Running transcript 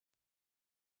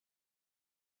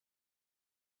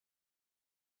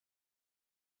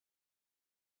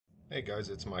Hey guys,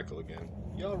 it's Michael again.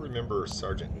 Y'all remember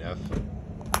Sgt Neff?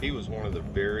 He was one of the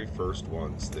very first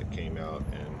ones that came out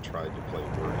and tried to play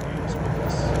word games with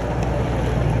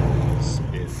us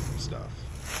and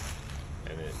stuff.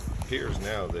 And it appears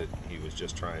now that he was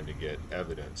just trying to get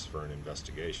evidence for an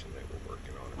investigation they were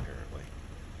working on, apparently.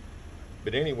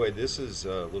 But anyway, this is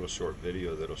a little short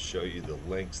video that'll show you the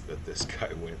lengths that this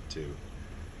guy went to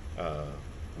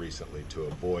recently to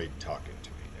avoid talking to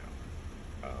me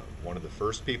now. One of the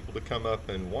first people to come up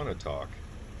and want to talk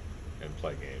and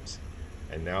play games,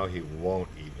 and now he won't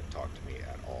even talk to me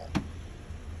at all.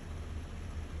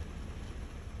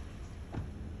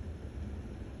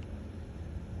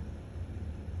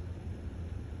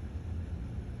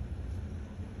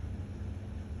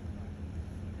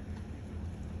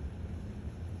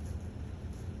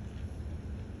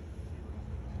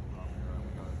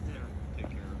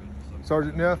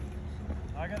 Sgt Neff,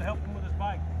 I gotta help him with his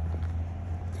bike.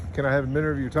 can I have a minute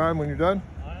of your time when you're done?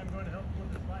 I am going to help him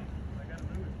with his bike. I gotta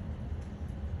move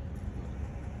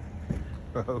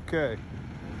it. Okay.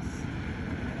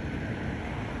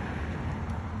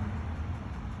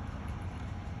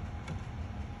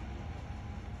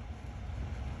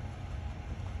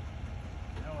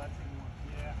 No, that's even more.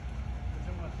 Yeah. Because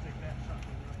I'm gonna stick that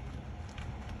something right here.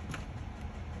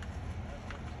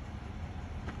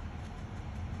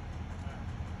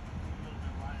 A little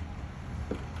bit light.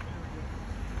 There we go.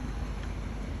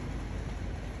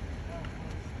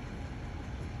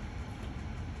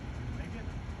 Make it?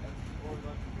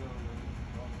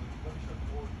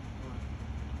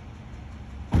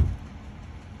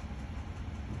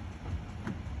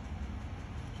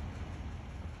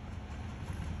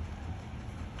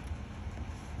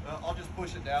 I'll just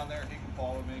push it down there. He can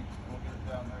follow me. We'll get it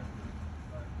down there.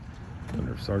 I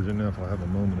wonder if Sgt Neff will have a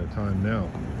moment of time now.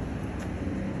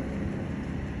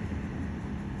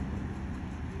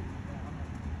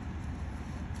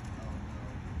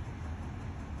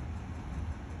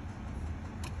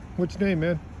 What's your name,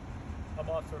 man? I'm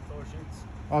Officer Shoots.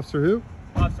 Officer who?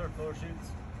 Officer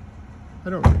Shoots. I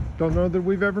don't know that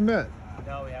we've ever met.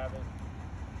 No, we haven't.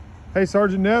 Hey,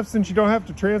 Sgt Neff, since you don't have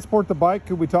to transport the bike,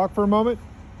 could we talk for a moment?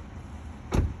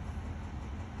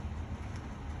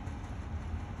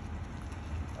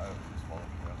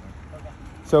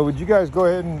 So would you guys go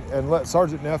ahead and let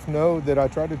Sgt Neff know that I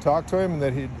tried to talk to him and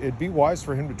that it'd be wise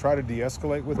for him to try to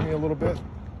de-escalate with me a little bit?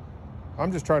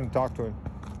 I'm just trying to talk to him.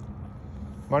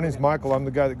 My name's Michael. I'm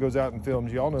the guy that goes out and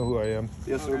films. Y'all know who I am.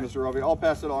 Yes, sir, Mr. Robbie. I'll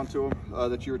pass it on to him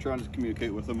that you were trying to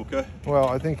communicate with him, okay? Well,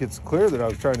 I think it's clear that I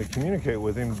was trying to communicate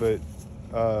with him, but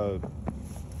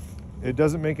it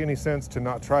doesn't make any sense to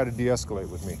not try to de-escalate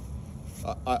with me.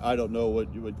 I don't know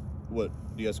what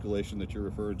de-escalation that you're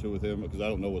referring to with him, because I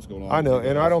don't know what's going on. I know,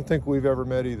 and I don't think we've ever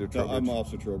met either, No, I'm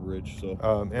Officer Trowbridge, so.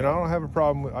 And I don't have a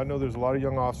problem. I know there's a lot of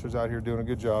young officers out here doing a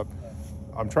good job.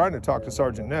 I'm trying to talk to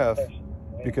Sgt Neff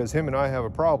because him and I have a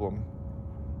problem,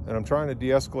 and I'm trying to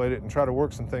de-escalate it and try to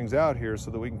work some things out here so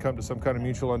that we can come to some kind of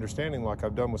mutual understanding like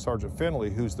I've done with Sergeant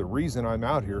Fennelly, who's the reason I'm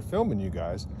out here filming you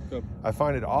guys. Yep. I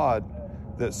find it odd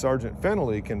that Sergeant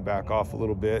Fennelly can back off a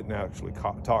little bit and actually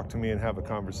talk to me and have a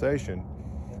conversation,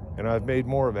 and I've made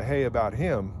more of a hey about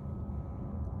him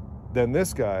than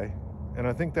this guy, and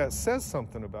I think that says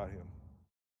something about him.